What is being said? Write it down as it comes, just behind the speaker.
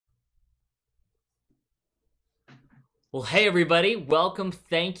Well, hey everybody, welcome.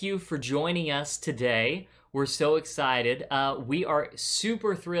 Thank you for joining us today. We're so excited. We are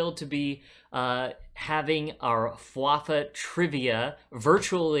super thrilled to be having our FWAFA trivia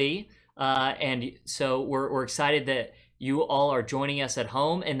virtually. And so we're excited that you all are joining us at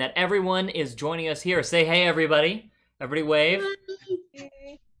home and that everyone is joining us here. Say hey everybody. Everybody wave.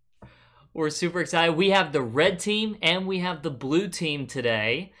 We're super excited. We have the red team and we have the blue team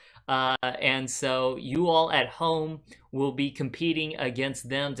today. And so you all at home will be competing against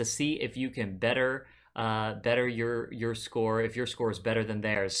them to see if you can better your score, if your score is better than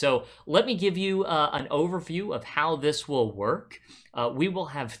theirs. So let me give you an overview of how this will work. We will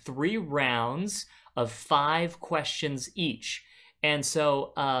have 3 rounds of 5 questions each. And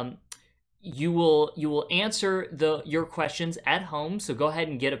so you will answer your questions at home. So go ahead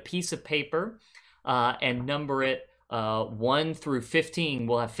and get a piece of paper and number it 1 through 15.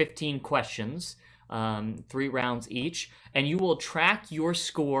 We'll have 15 questions, 3 rounds each, and you will track your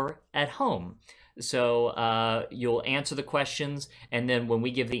score at home. So you'll answer the questions, and then when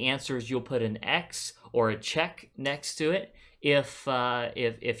we give the answers, you'll put an X or a check next to it if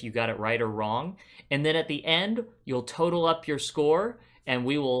you got it right or wrong. And then at the end, you'll total up your score, and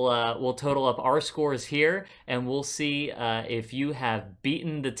we'll total up our scores here, and we'll see if you have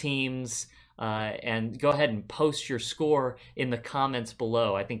beaten the teams. And go ahead and post your score in the comments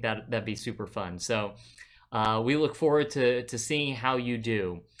below. I think that'd be super fun. So we look forward to seeing how you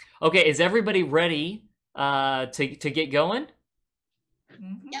do. Okay, is everybody ready to get going?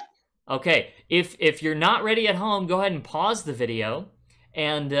 Yep. Okay, if you're not ready at home, go ahead and pause the video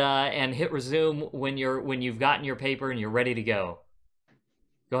and hit resume when you've gotten your paper and you're ready to go.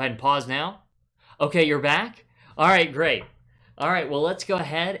 Go ahead and pause now. Okay, you're back? All right, great. All right, well, let's go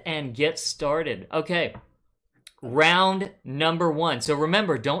ahead and get started. Okay, round number 1. So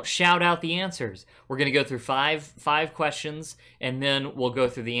remember, don't shout out the answers. We're going to go through five questions, and then we'll go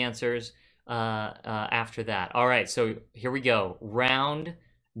through the answers after that. All right, so here we go. Round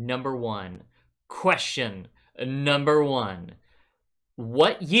number 1. Question number 1.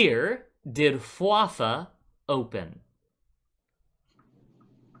 What year did FWAFA open?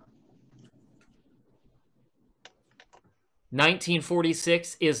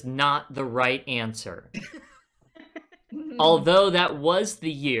 $1946 is not the right answer. Although that was the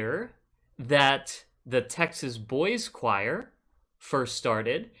year that the Texas Boys Choir first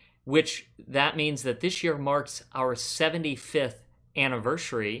started, which that means that this year marks our 75th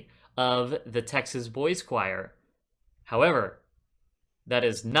anniversary of the Texas Boys Choir. However, that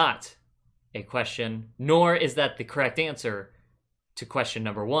is not a question, nor is that the correct answer to question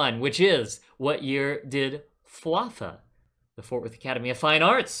number 1, which is, what year did FWAFA, the Fort Worth Academy of Fine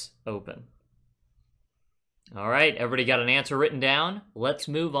Arts, open? All right, everybody got an answer written down? Let's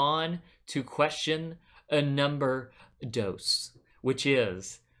move on to question number 2, which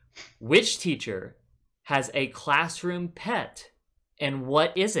is, which teacher has a classroom pet, and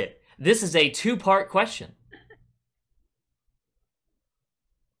what is it? This is a 2-part question.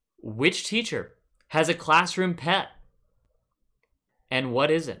 Which teacher has a classroom pet, and what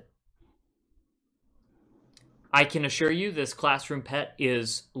is it? I can assure you this classroom pet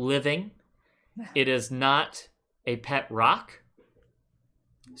is living. It is not a pet rock.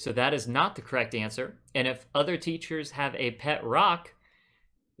 So that is not the correct answer. And if other teachers have a pet rock,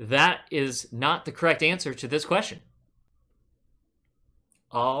 that is not the correct answer to this question.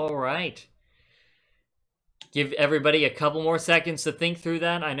 All right. Give everybody a couple more seconds to think through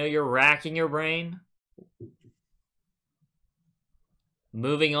that. I know you're racking your brain.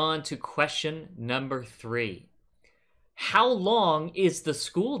 Moving on to question number 3. How long is the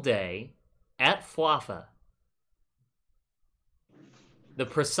school day at FWAFA? The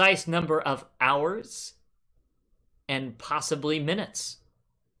precise number of hours and possibly minutes.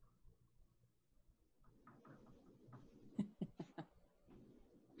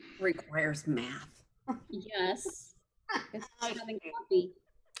 Requires math. Yes. It's having coffee.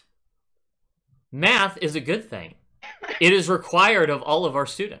 Math is a good thing. It is required of all of our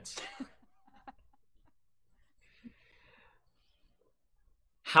students.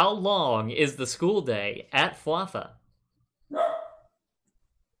 How long is the school day at FWAFA?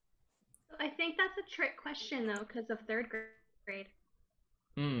 I think that's a trick question, though, because of 3rd grade.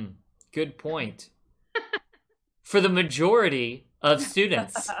 Good point. For the majority of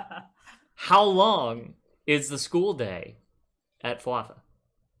students, how long is the school day at FWAFA?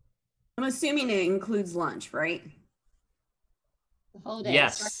 I'm assuming it includes lunch, right? The whole day.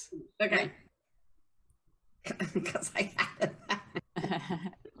 Yes. Okay. Because I had that.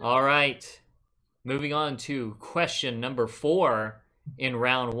 All right. Moving on to question number 4 in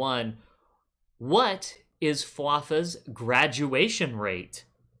round 1. What is FWAFA's graduation rate?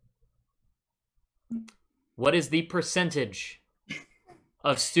 What is the percentage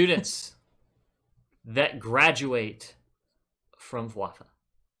of students that graduate from FWAFA?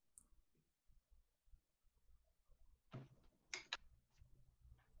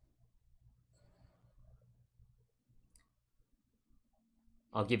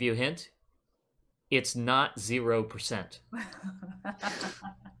 I'll give you a hint. It's not 0%.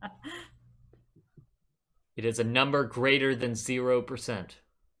 It is a number greater than 0%,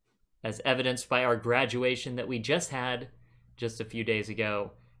 as evidenced by our graduation that we just had just a few days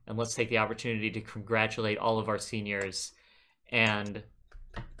ago. And let's take the opportunity to congratulate all of our seniors. And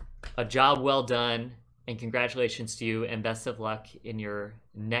a job well done, and congratulations to you, and best of luck in your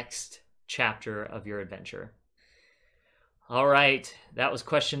next chapter of your adventure. All right, that was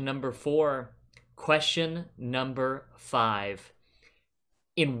question number 4. Question number 5.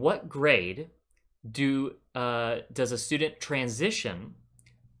 In what grade does a student transition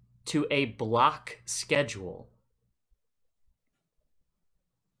to a block schedule?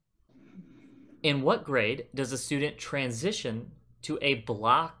 In what grade does a student transition to a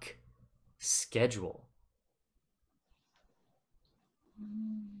block schedule?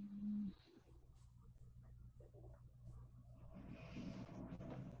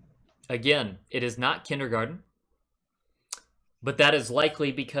 Again, it is not kindergarten, but that is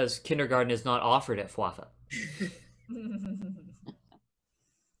likely because kindergarten is not offered at FWAFA.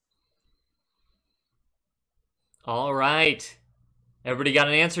 All right. Everybody got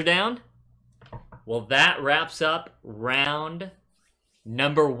an answer down? Well, that wraps up round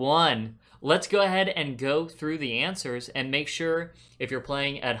number 1. Let's go ahead and go through the answers and make sure, if you're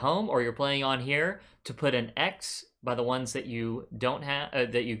playing at home or you're playing on here, to put an X by the ones that you don't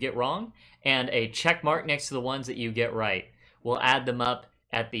have that you get wrong, and a check mark next to the ones that you get right. We'll add them up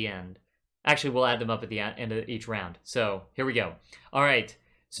at the end. Actually, we'll add them up at the end of each round. So here we go. All right.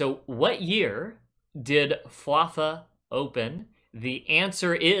 So what year did FWAFA open? The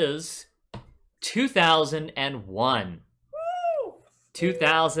answer is 2001. Woo!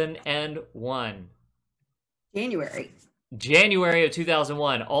 2001. January of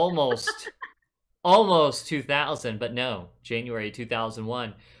 2001. Almost 2000, but no, January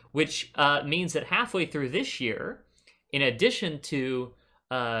 2001, which means that halfway through this year, in addition to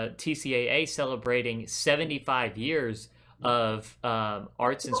TCAA celebrating 75 years of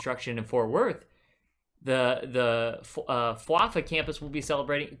arts instruction in Fort Worth, the FWAFA campus will be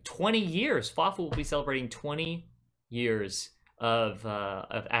celebrating 20 years. FWAFA will be celebrating 20 years of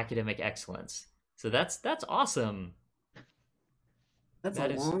academic excellence. So that's awesome. That's a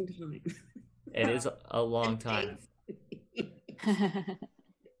long time. It is a long time.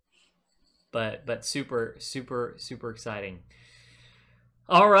 But super exciting.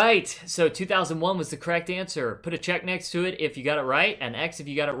 All right, so 2001 was the correct answer. Put a check next to it if you got it right, and X if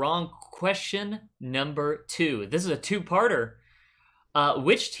you got it wrong. Question number 2. This is a two-parter.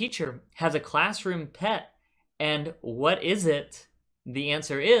 Which teacher has a classroom pet, and what is it? The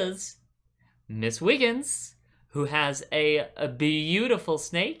answer is Miss Wiggins, who has a beautiful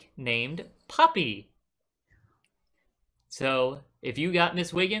snake named Puppy. So if you got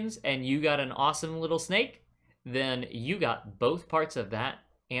Miss Wiggins and you got an awesome little snake, then you got both parts of that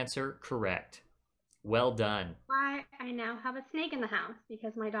answer correct. Well done. Why I now have a snake in the house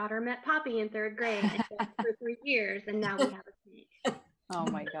because my daughter met Poppy in 3rd grade and for 3 years, and now we have a snake. Oh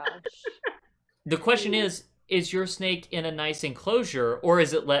my gosh. The question is your snake in a nice enclosure, or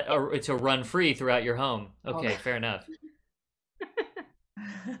is it to run free throughout your home? Okay, fair enough.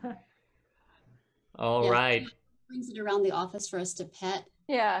 All right. Brings it around the office for us to pet.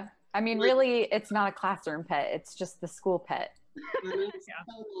 Yeah. I mean, really, it's not a classroom pet. It's just the school pet. I'm so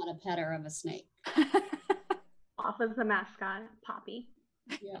not a petter of a snake. Off as the mascot, Poppy.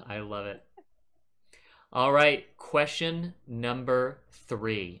 Yeah. I love it. All right, question number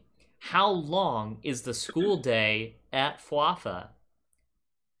 3. How long is the school day at FWAFA?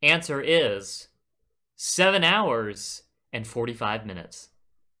 Answer is 7 hours and 45 minutes.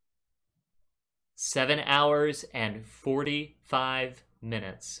 7 hours and 45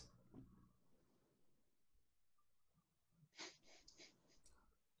 minutes.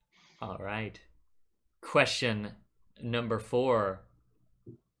 All right. Question number 4.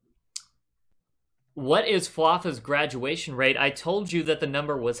 What is FWAFA's graduation rate? I told you that the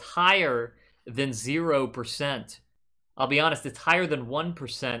number was higher than 0%. I'll be honest, it's higher than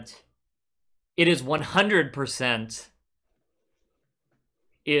 1%. It is 100%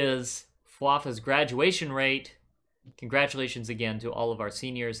 is FWAFA's graduation rate. Congratulations again to all of our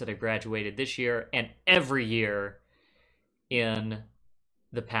seniors that have graduated this year and every year in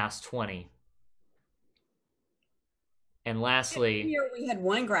the past 20. And lastly, Here we had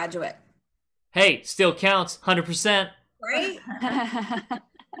one graduate, hey, still counts, 100%. right?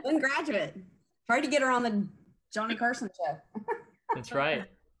 One graduate. Tried to get her on the Johnny Carson show. That's right.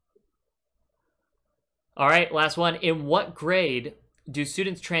 All right, last one. In what grade do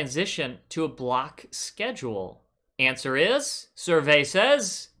students transition to a block schedule? Answer is, survey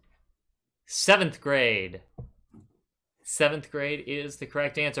says, 7th grade. 7th grade is the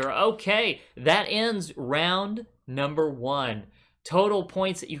correct answer. Okay, that ends round number 1. Total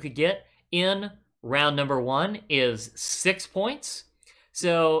points that you could get in round number 1 is 6 points.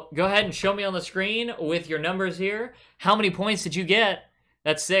 So go ahead and show me on the screen with your numbers here. How many points did you get?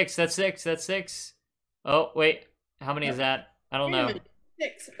 That's 6, that's 6, that's 6. Oh, wait, how many is that? I don't know.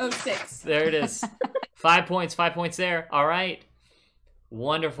 606. There it is. 5 points, 5 points there. All right.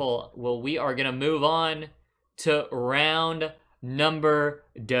 Wonderful. Well, we are going to move on to round number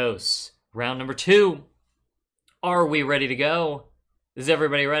dos. Round number 2. Are we ready to go? Is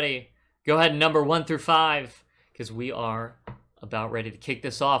everybody ready? Go ahead and number 1 through 5, because we are about ready to kick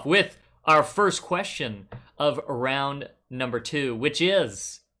this off with our first question of round number 2, which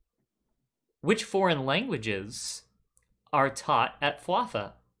is, which foreign languages are taught at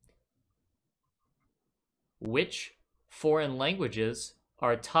FWAFA? Which foreign languages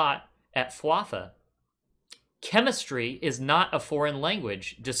are taught at FWAFA? Chemistry is not a foreign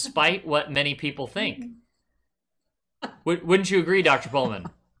language, despite what many people think. Wouldn't you agree, Dr. Pullman?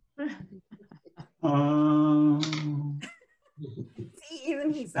 See,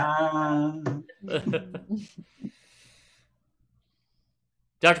 even he said.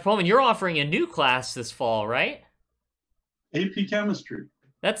 Dr. Pullman, you're offering a new class this fall, right? AP Chemistry.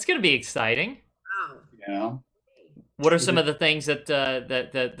 That's going to be exciting. Wow. Yeah. What are some of the things that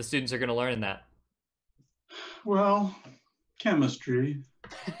that the students are going to learn in that? Well, chemistry.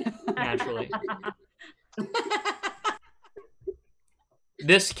 Naturally.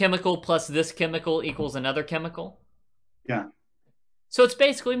 This chemical plus this chemical equals another chemical? Yeah. So it's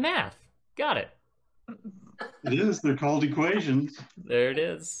basically math. Got it. It is. They're called equations. There it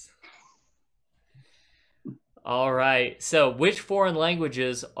is. All right. So which foreign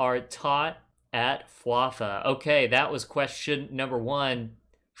languages are taught at FWAFA? Okay, that was question number 1.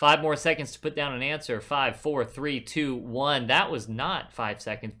 5 more seconds to put down an answer. 5, 4, 3, 2, 1. That was not 5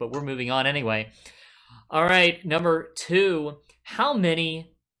 seconds, but we're moving on anyway. All right, number 2. How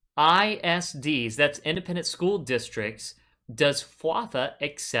many ISDs, that's independent school districts, does FWAFA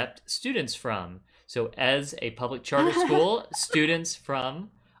accept students from? So as a public charter school, students from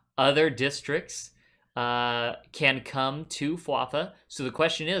other districts can come to FWAFA. So the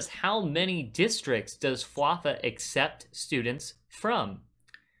question is, how many districts does FWAFA accept students from?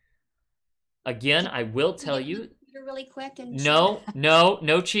 Again, I will tell you. Really quick and No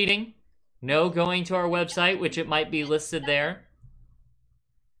cheating. No going to our website, which it might be listed there.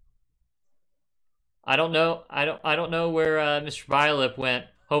 I don't know. I don't know where Mr. Biolip went.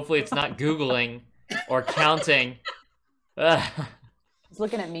 Hopefully, it's not Googling or counting. He's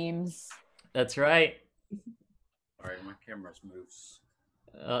looking at memes. That's right. All right, my camera's moves.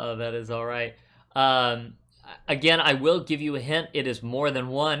 That is all right. Again, I will give you a hint. It is more than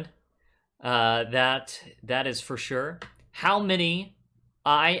one. That is for sure. How many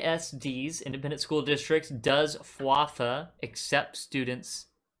ISDs, independent school districts, does FWAFA accept students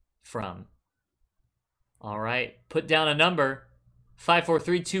from? All right, put down a number. 5, 4,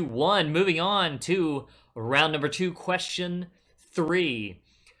 3, 2, 1. Moving on to round number 2, question 3.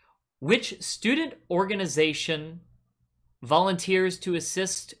 Which student organization volunteers to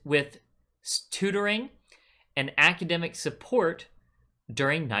assist with tutoring and academic support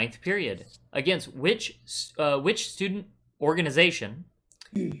during 9th period? Again, which student organization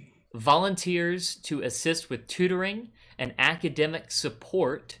volunteers to assist with tutoring and academic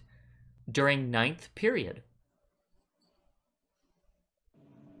support during 9th period?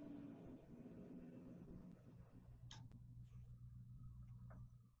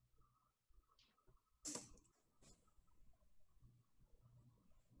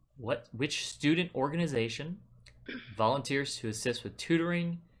 Which student organization volunteers to assist with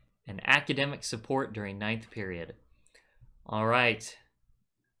tutoring and academic support during 9th period? All right.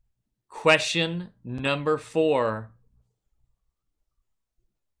 Question number 4.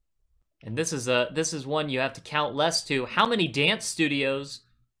 And this is one you have to count less to. How many dance studios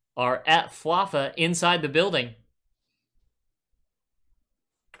are at FWAFA inside the building?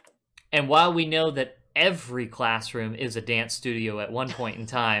 And while we know that every classroom is a dance studio at one point in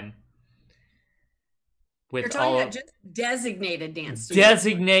time, with You're talking about just designated dance studios.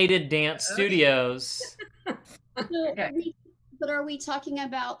 designated dance studios. So Okay. But are we talking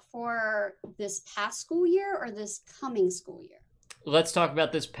about for this past school year or this coming school year? Let's talk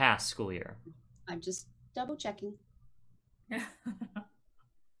about this past school year. I'm just double checking.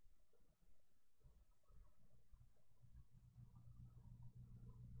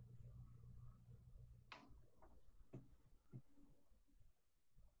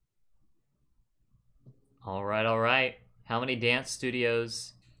 All right, all right. How many dance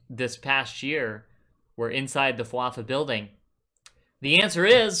studios this past year were inside the FWAFA building? The answer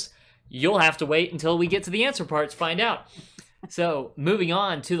is, you'll have to wait until we get to the answer part to find out. So, moving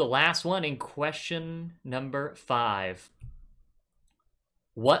on to the last one in question number 5.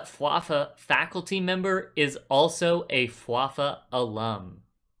 What FWAFA faculty member is also a FWAFA alum?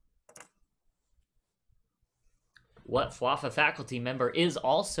 What FWAFA faculty member is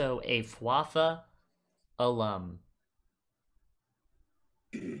also a FWAFA alum?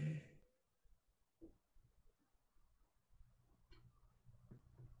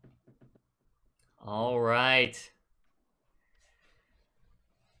 All right.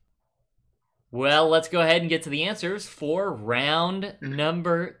 Well, let's go ahead and get to the answers for round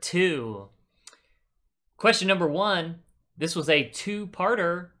number 2. Question number 1, this was a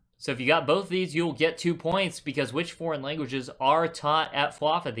 2-parter. So if you got both of these, you'll get 2 points because which foreign languages are taught at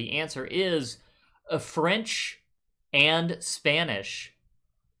FWAFA? The answer is French and Spanish.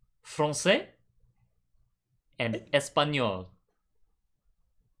 Français and Español.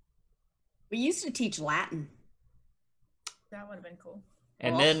 We used to teach Latin. That would have been cool.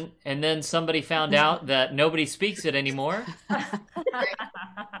 And then somebody found out that nobody speaks it anymore.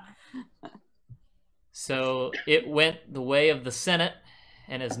 So it went the way of the Senate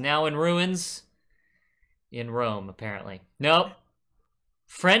and is now in ruins in Rome, apparently. Nope.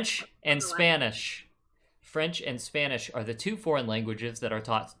 French and Spanish. French and Spanish are the 2 foreign languages that are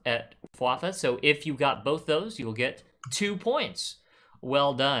taught at FWAFA. So if you got both those, you'll get 2 points.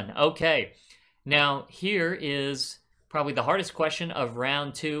 Well done. Okay. Now, here is probably the hardest question of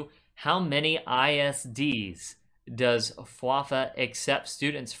round 2. How many ISDs does FWAFA accept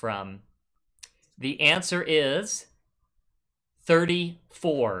students from? The answer is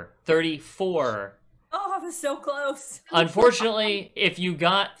 34. 34. Oh, I was so close. Unfortunately, if you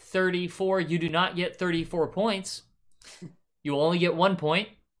got 34, you do not get 34 points. You will only get 1 point.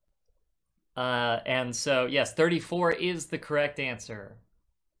 And so, yes, 34 is the correct answer.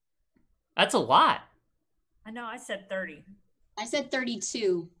 That's a lot. I know, I said 30. I said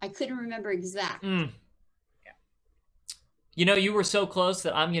 32. I couldn't remember exact. Yeah. You know, you were so close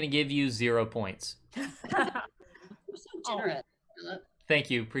that I'm going to give you 0 points. You're so generous.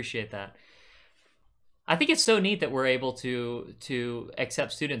 Thank you. Appreciate that. I think it's so neat that we're able to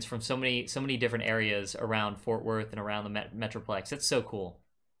accept students from so many different areas around Fort Worth and around the Metroplex. It's so cool.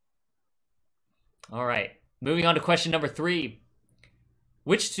 All right. Moving on to question number 3.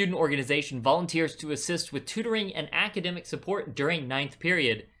 Which student organization volunteers to assist with tutoring and academic support during 9th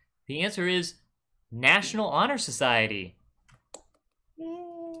period? The answer is National Honor Society.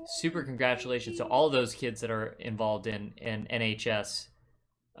 Super congratulations to all those kids that are involved in NHS.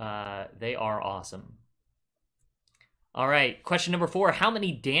 They are awesome. All right, question number 4. How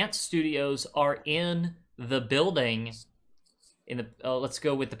many dance studios are in the building? Let's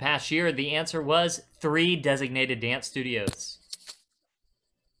go with the past year. The answer was 3 designated dance studios.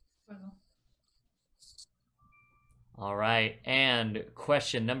 All right, and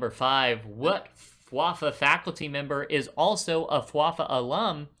question number 5. What FWAFA faculty member is also a FWAFA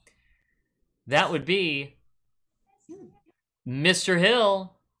alum? That would be Mr.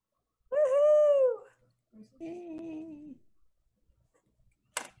 Hill. Woohoo!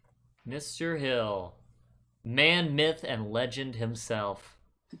 Mr. Hill. Man, myth, and legend himself.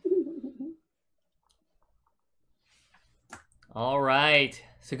 All right,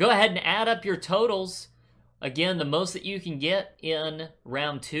 so go ahead and add up your totals. Again, the most that you can get in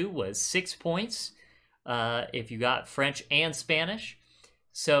round 2 was 6 points if you got French and Spanish.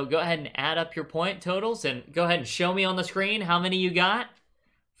 So go ahead and add up your point totals and go ahead and show me on the screen how many you got.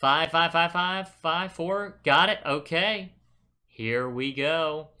 5, 5, 5, 5, 5, 4. Got it? Okay. Here we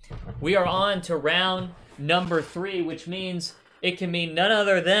go. We are on to round number 3, which means it can mean none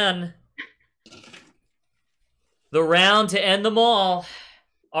other than the round to end them all.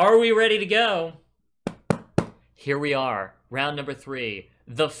 Are we ready to go? Here we are, round number 3,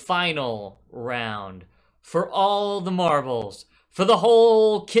 the final round. For all the marbles, for the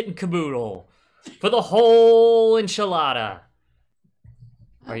whole kit and caboodle, for the whole enchilada.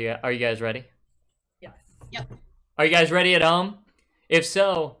 Are you guys ready? Yes. Yep. Are you guys ready at home? If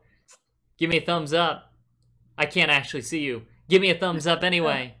so, give me a thumbs up. I can't actually see you. Give me a thumbs up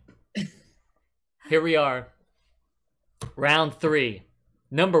anyway. Here we are. Round 3.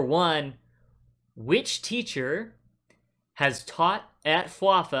 Number 1. Which teacher has taught at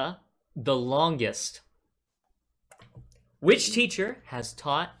FWAFA the longest? Which teacher has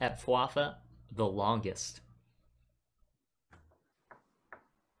taught at FWAFA the longest?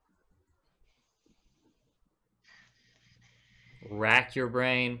 Rack your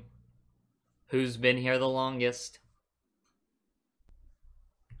brain. Who's been here the longest?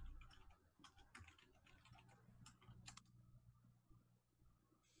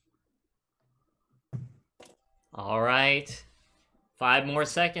 All right. 5 more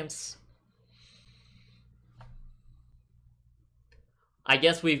seconds. I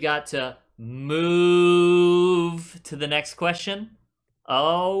guess we've got to move to the next question.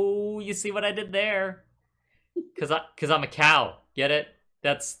 Oh, you see what I did there? Cause I'm a cow. Get it?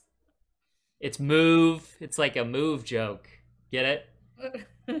 It's move. It's like a move joke. Get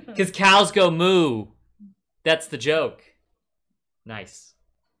it? Cause cows go moo. That's the joke. Nice.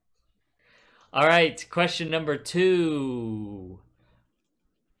 All right, question number 2.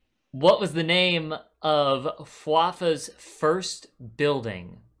 What was the name of FWAFA's first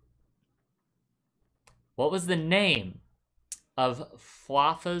building? What was the name of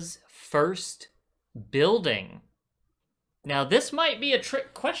FWAFA's first building? Now, this might be a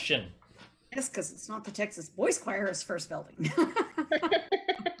trick question. Yes, because it's not the Texas Boys Choir's first building.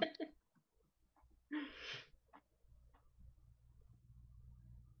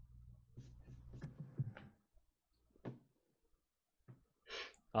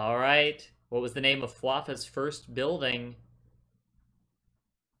 All right. What was the name of FWAFA's first building?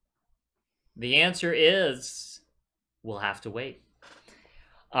 The answer is, we'll have to wait.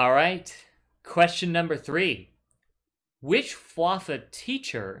 All right. Question number 3. Which FWAFA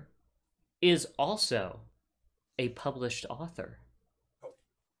teacher is also a published author?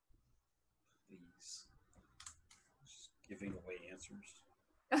 Please. Just giving away answers.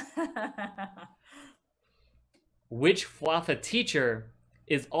 Which FWAFA teacher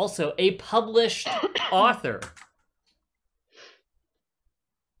is also a published author?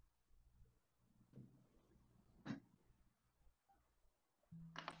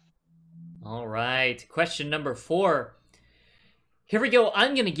 All right. Question number 4. Here we go.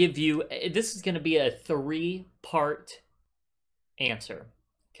 I'm going to give you, this is going to be a 3-part answer.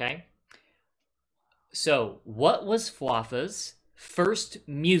 Okay? So, what was FWAFA's first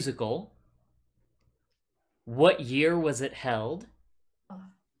musical? What year was it held?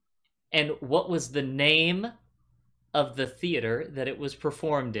 And what was the name of the theater that it was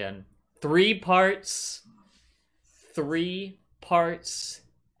performed in? 3 parts. 3 parts.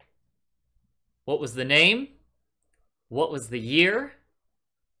 What was the name? What was the year?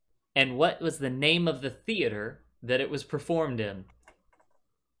 And what was the name of the theater that it was performed in?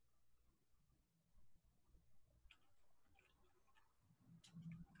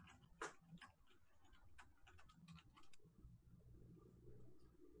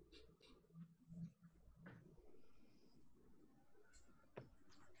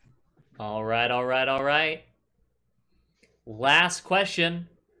 All right, all right, all right. Last question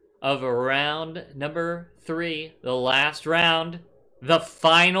of round number 3, the last round, the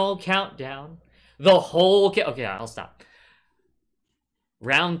final countdown, the whole... Okay, I'll stop.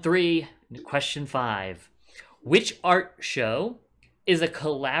 Round 3, question 5. Which art show is a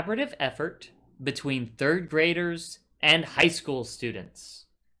collaborative effort between 3rd graders and high school students?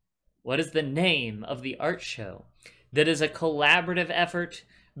 What is the name of the art show that is a collaborative effort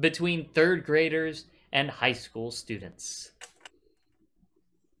between 3rd graders and high school students?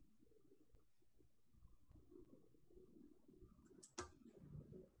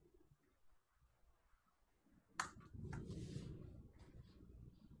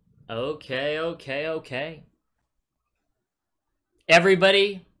 Okay.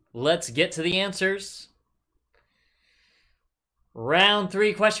 Everybody, let's get to the answers. Round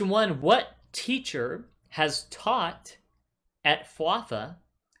 3, question 1. What teacher has taught at FWAFA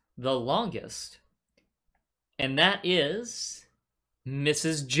the longest? And that is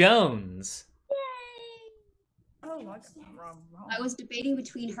Mrs. Jones. Oh, what's wrong? I was debating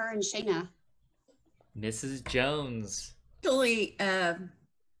between her and Shayna. Mrs. Jones. Actually,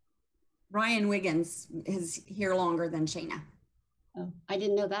 Ryan Wiggins is here longer than Shayna. Oh, I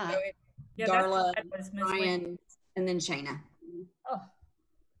didn't know that. Yeah, Darla, that was Miss Ryan, and then Shayna. Oh,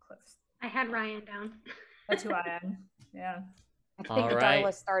 close. I had Ryan down. That's who I am. Yeah. I think All right.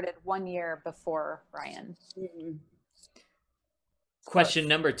 Darla started 1 year before Ryan. Question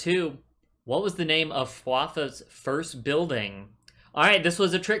number 2. What was the name of FWAFA's first building? All right, this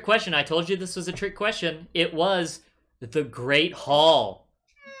was a trick question. I told you this was a trick question. It was the Great Hall.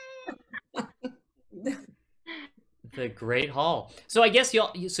 The Great Hall. So I guess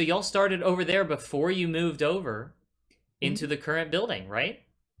y'all started over there before you moved over into the current building, right?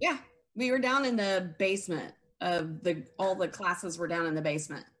 Yeah, we were down in the basement of all the classes were down in the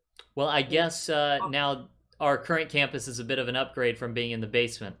basement. Well, I guess now our current campus is a bit of an upgrade from being in the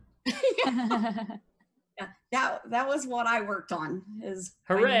basement. Yeah, that was what I worked on. Is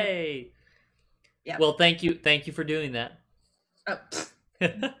Hooray! Yeah. Well, thank you for doing that. Oh.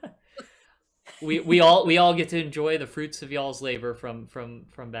 we all get to enjoy the fruits of y'all's labor from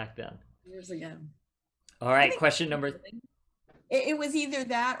back then. Years ago. All right, question number. It was either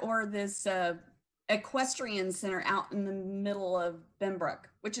that or this equestrian center out in the middle of Benbrook,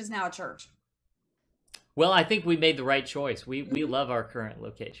 which is now a church. Well, I think we made the right choice. We love our current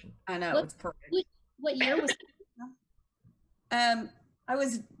location. I know, What- it's perfect. What year was I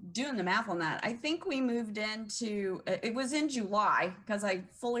was doing the math on that. I think we moved into it was in July because I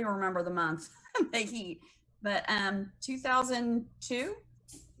fully remember the month, the heat. But 2002,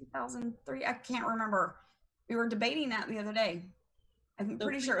 2003, I can't remember. We were debating that the other day. I'm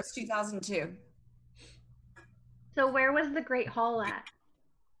pretty sure it's 2002. So where was the Great Hall at?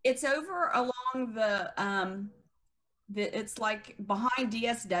 It's over along the it's like behind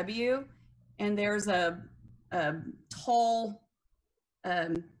DSW, and there's a tall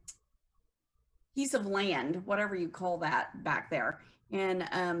piece of land, whatever you call that, back there,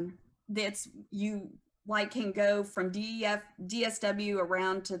 and that's you like can go from DSW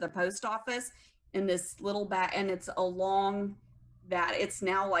around to the post office in this little back, and it's along that. It's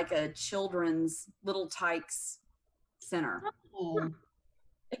now like a children's Little Tykes center.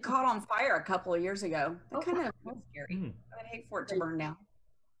 It caught on fire a couple of years ago. It kind of was scary. I'd hate for it to burn down.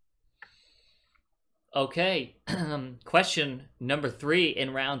 Okay, question number 3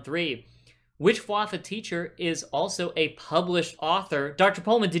 in round 3. Which FWAFA teacher is also a published author? Dr.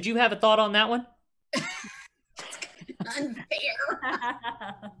 Pullman, did you have a thought on that one? Unfair.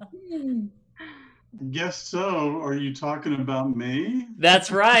 Guess so. Are you talking about me?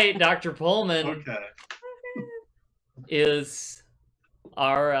 That's right. Dr. Pullman Okay. is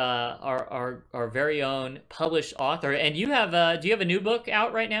our very own published author. And you have do you have a new book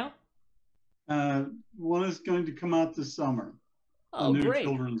out right now? One is going to come out this summer. Oh, a new great.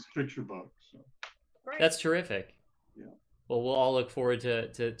 children's picture book. So. That's terrific. Yeah. Well, we'll all look forward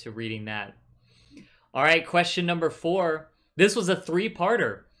to reading that. All right, question number 4. This was a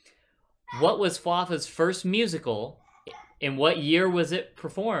 3-parter. What was FWAFA's first musical? In what year was it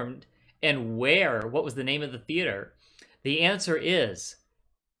performed? And where? What was the name of the theater? The answer is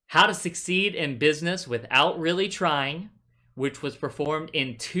How to Succeed in Business Without Really Trying, which was performed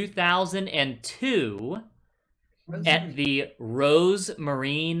in 2002 at the Rose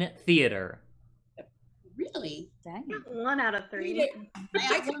Marine Theater. really? Dang. 1 out of 3. I got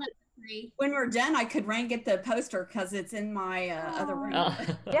 1 out of 3. When we're done, I could get the poster because it's in my other room.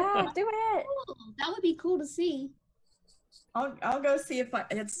 Yeah, do it. Cool. That would be cool to see. I'll go see if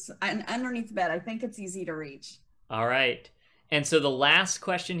it's underneath the bed. I think it's easy to reach. All right. And so the last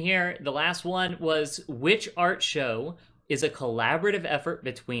question here, the last one was, which art show is a collaborative effort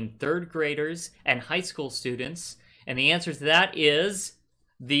between 3rd graders and high school students? And the answer to that is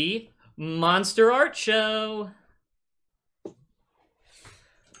the Monster Art Show.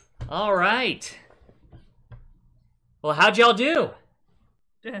 All right. Well, how'd y'all do?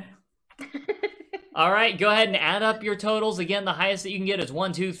 All right, go ahead and add up your totals. Again, the highest that you can get is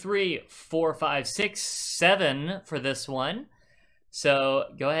 1, 2, 3, 4, 5, 6, 7 for this one. So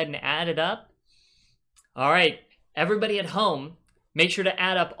go ahead and add it up. All right, everybody at home, make sure to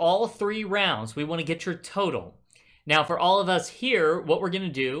add up all 3 rounds. We want to get your total. Now, for all of us here, what we're going to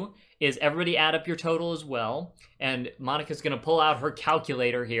do is everybody add up your total as well. And Monica's going to pull out her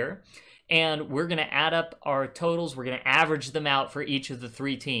calculator here. And we're going to add up our totals. We're going to average them out for each of the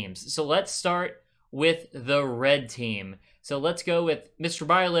 3 teams. So let's start with the red team. So let's go with Mr.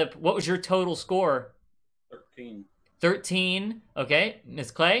 Byerlip. What was your total score? 13. 13. Okay. Miss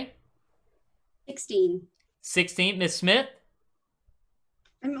Clay? 16. 16. Miss Smith?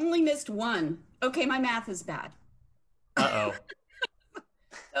 I only missed 1. Okay, my math is bad. Uh-oh.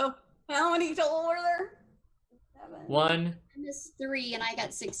 So how many total were there? 7. 1. I missed 3 and I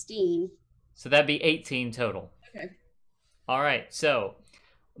got 16. So that'd be 18 total. Okay. All right. So,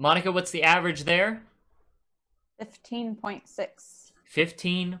 Monica, what's the average there? 15.6.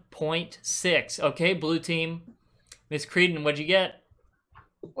 15.6. Okay, blue team. Miss Creedon, what'd you get?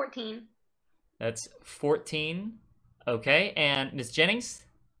 14. That's 14. Okay, and Miss Jennings?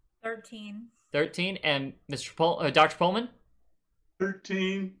 13. 13. And Dr. Pullman?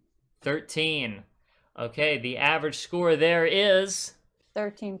 13. 13. Okay, the average score there is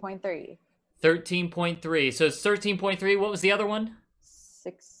 13.3. 13.3. So it's 13.3. What was the other one?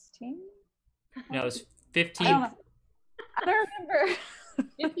 16? No, it was I 15. don't know. I don't remember.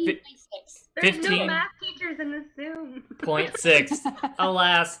 15.6. There's no 15. math teachers in this Zoom. 0.6.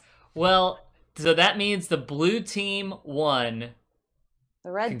 Alas. Well, so that means the blue team won.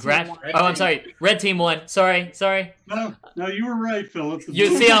 The red Congrats. team won. Oh, I'm sorry. Red team won. Sorry. No, you were right, Philip. The You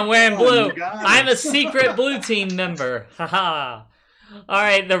blue see, I'm team wearing won. blue. You got I'm a it. secret blue team member. Haha. All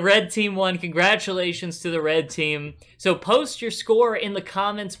right, the red team won. Congratulations to the red team. So post your score in the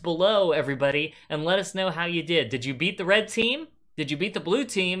comments below, everybody, and let us know how you did. Did you beat the red team? Did you beat the blue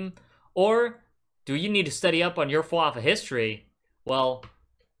team? Or do you need to study up on your FWAFA history? Well,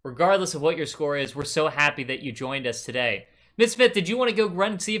 regardless of what your score is, we're so happy that you joined us today. Miss Smith, did you want to go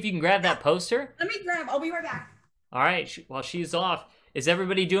run and see if you can grab that poster? Let me grab. I'll be right back. All right, while she's off, is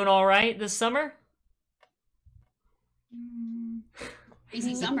everybody doing all right this summer?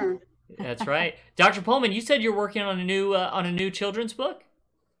 Easy summer. That's right. Dr. Pullman, you said you're working on a new children's book?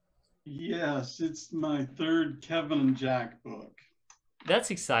 Yes, it's my third Kevin and Jack book.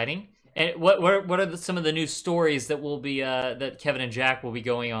 That's exciting. And what are some of the new stories that will be that Kevin and Jack will be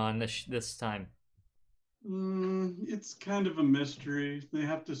going on this time? It's kind of a mystery. They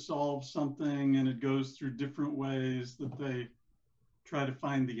have to solve something, and it goes through different ways that they try to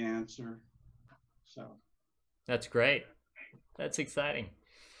find the answer. So That's great. That's exciting.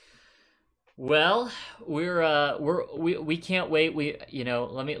 Well, we can't wait.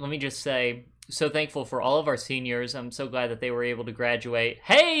 Let me just say, so thankful for all of our seniors. I'm so glad that they were able to graduate.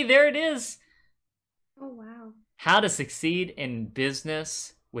 Hey, there it is. Oh, wow. How to Succeed in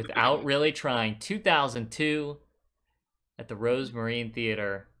Business Without Really Trying, 2002, at the Rose Marine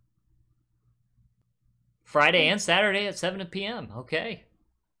Theater. Friday and Saturday at 7 p.m. Okay.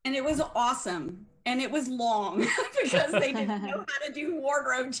 And it was awesome. And it was long because they didn't know how to do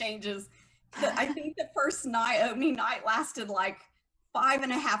wardrobe changes. I think the first opening night lasted like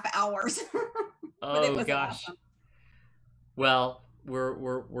 5.5 hours. But it Oh was gosh. awesome. Well,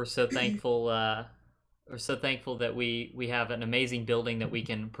 we're so thankful. We're so thankful that we have an amazing building that we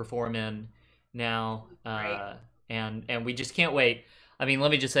can perform in now, Right. and we just can't wait. I mean, let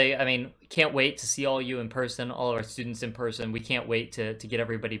me just say, can't wait to see all you in person, all of our students in person. We can't wait to get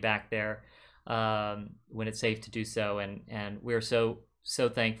everybody back there when it's safe to do so, and we're so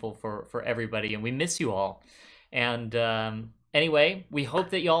thankful for everybody, and we miss you all. And anyway, we hope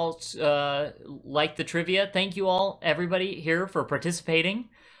that y'all like the trivia. Thank you all, everybody here, for participating.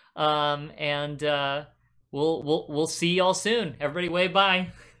 And we'll see y'all soon. Everybody wave bye.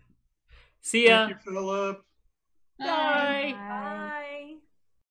 See ya. thank you, Philip. Bye. Bye.